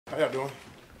How y'all doing?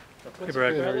 Hey,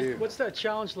 Brad. How are you? What's that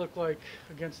challenge look like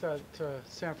against that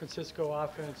San Francisco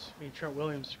offense? I mean, Trent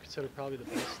Williams is considered probably the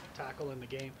best tackle in the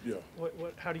game. Yeah.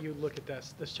 How do you look at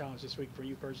this challenge this week for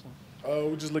you personally?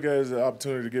 We just look at it as an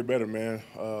opportunity to get better, man.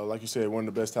 Like you said, one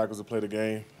of the best tackles to play the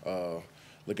game.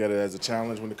 Look at it as a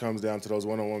challenge when it comes down to those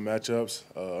one-on-one matchups.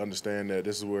 Understand that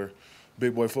this is where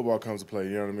big boy football comes to play.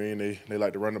 You know what I mean? They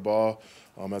like to run the ball.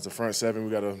 As a front seven, we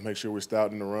got to make sure we're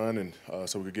stout in the run, and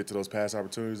so we can get to those pass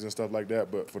opportunities and stuff like that.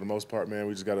 But for the most part, man,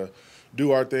 we just got to do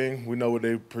our thing. We know what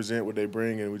they present, what they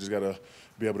bring, and we just got to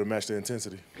be able to match the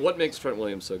intensity. What makes Trent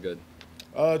Williams so good?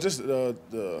 Just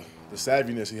the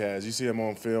savviness he has. You see him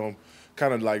on film,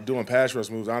 kind of like doing pass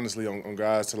rush moves, honestly, on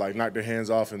guys to like knock their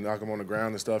hands off and knock them on the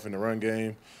ground and stuff in the run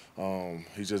game.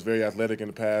 He's just very athletic in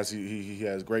the pass. He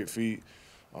has great feet.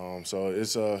 So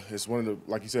it's one of the,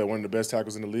 like you said, one of the best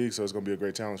tackles in the league. So it's going to be a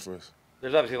great challenge for us.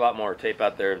 There's obviously a lot more tape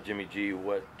out there of Jimmy G.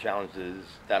 What challenges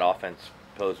that offense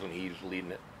pose when he's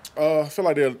leading it? I feel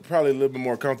like they're probably a little bit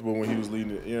more comfortable when he was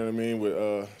leading it. You know what I mean?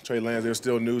 With Trey Lance, they're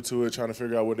still new to it, trying to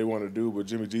figure out what they want to do. But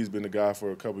Jimmy G's been the guy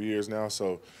for a couple of years now,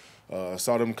 so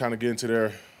saw them kind of get into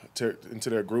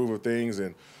their groove of things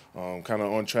and kind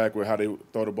of on track with how they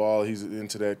throw the ball. He's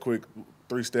into that quick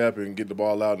three-step and get the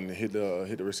ball out and hit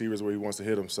the receivers where he wants to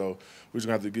hit them. So we're just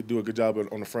going to have to do a good job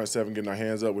on the front seven, getting our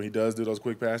hands up when he does do those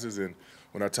quick passes, and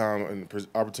when our time and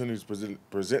opportunities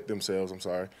present themselves.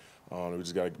 We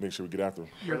just got to make sure we get after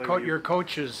them. Your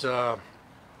coach is, in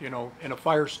a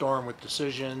firestorm with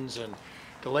decisions and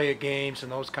delay of games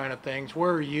and those kind of things.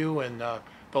 Where are you and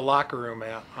the locker room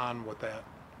on with that?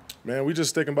 Man, we just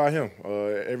sticking by him.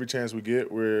 Every chance we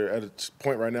get, we're at a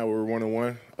point right now where we're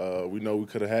 1-1. We know we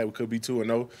could be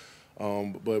 2-0,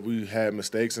 but we had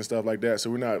mistakes and stuff like that.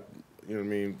 So we're not,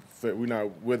 we're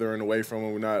not withering away from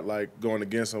them. We're not like going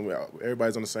against them.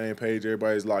 Everybody's on the same page.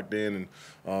 Everybody's locked in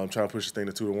and trying to push this thing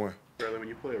to 2-1. Bradley, when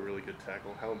you play a really good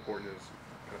tackle, how important is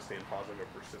kind of staying positive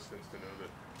or persistence to know that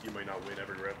you might not win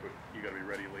every rep, but you got to be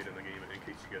ready late in the game in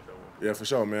case you get that one? Yeah, for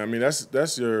sure, man. I mean,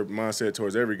 that's your mindset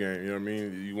towards every game. You know what I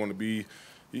mean? You want to be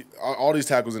all these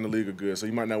tackles in the league are good, so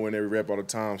you might not win every rep all the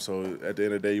time. So at the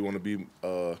end of the day, you want to be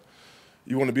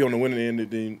on the winning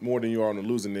end more than you are on the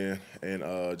losing end,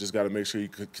 and just got to make sure you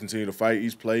continue to fight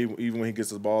each play, even when he gets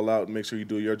the ball out. Make sure you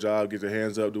do your job, get your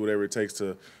hands up, do whatever it takes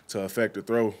to affect the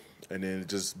throw, and then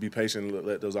just be patient and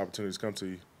let those opportunities come to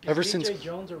you. Is DJ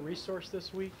Jones a resource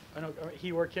this week? I know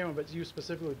he worked here, but you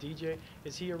specifically with DJ,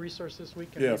 is he a resource this week?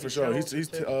 Yeah, for sure. He's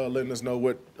letting us know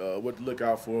what to look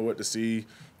out for, what to see,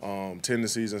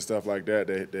 tendencies and stuff like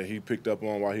that he picked up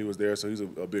on while he was there. So he's a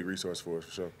big resource for us,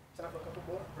 for sure. Time for a couple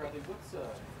more. Bradley, what's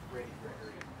Randy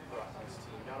Gregory brought to this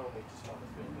team, not only just on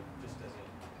the field, but just as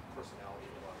a personality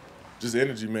in the locker room? Just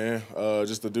energy, man.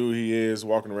 Just the dude he is,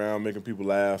 walking around, making people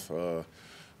laugh.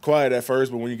 Quiet at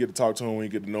first, but when you get to talk to him, when you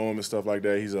get to know him and stuff like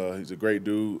that, he's a great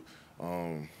dude.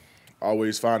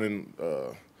 Always finding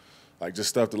like just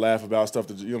stuff to laugh about, stuff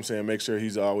to, you know what I'm saying, make sure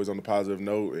he's always on the positive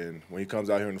note. And when he comes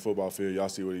out here in the football field, y'all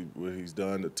see what he's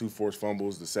done, the 2 forced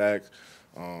fumbles, the sacks,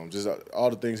 just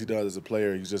all the things he does as a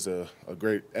player. He's just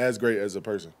great as a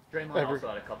person. Draymond also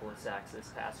had a couple of sacks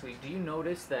this past week. Do you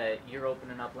notice that you're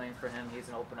opening up lanes for him, he's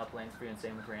going to open up lanes for you, and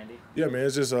same with Randy? Yeah, man,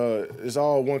 it's just it's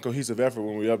all one cohesive effort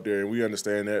when we're up there, and we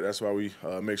understand that. That's why we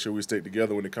make sure we stick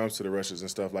together when it comes to the rushes and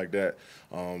stuff like that.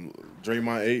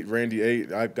 Draymond ate, Randy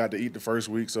ate. I got to eat the first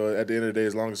week, so at the end of the day,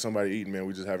 as long as somebody eating, man,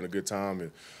 we just having a good time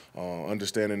and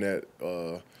understanding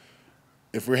that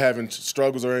if we're having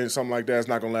struggles or something like that, it's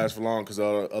not going to last for long because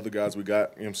other guys we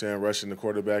got, you know what I'm saying, rushing the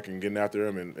quarterback and getting after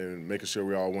him and making sure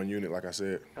we're all one unit, like I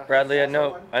said. Bradley, I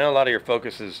know a lot of your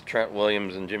focus is Trent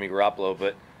Williams and Jimmy Garoppolo,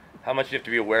 but how much do you have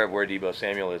to be aware of where Deebo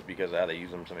Samuel is because of how they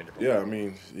use him so many different ways? Yeah, I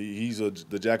mean, he's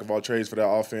the jack of all trades for that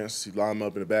offense. He line him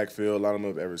up in the backfield, line him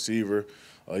up at receiver.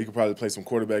 He could probably play some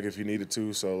quarterback if he needed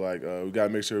to. So, we got to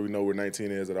make sure we know where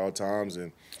 19 is at all times.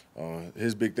 And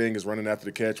his big thing is running after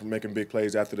the catch, making big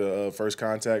plays after the first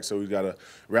contact. So we got to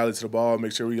rally to the ball,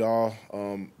 make sure we all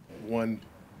one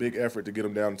big effort to get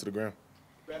him down to the ground.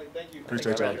 Bradley, thank you.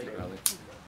 Appreciate y'all.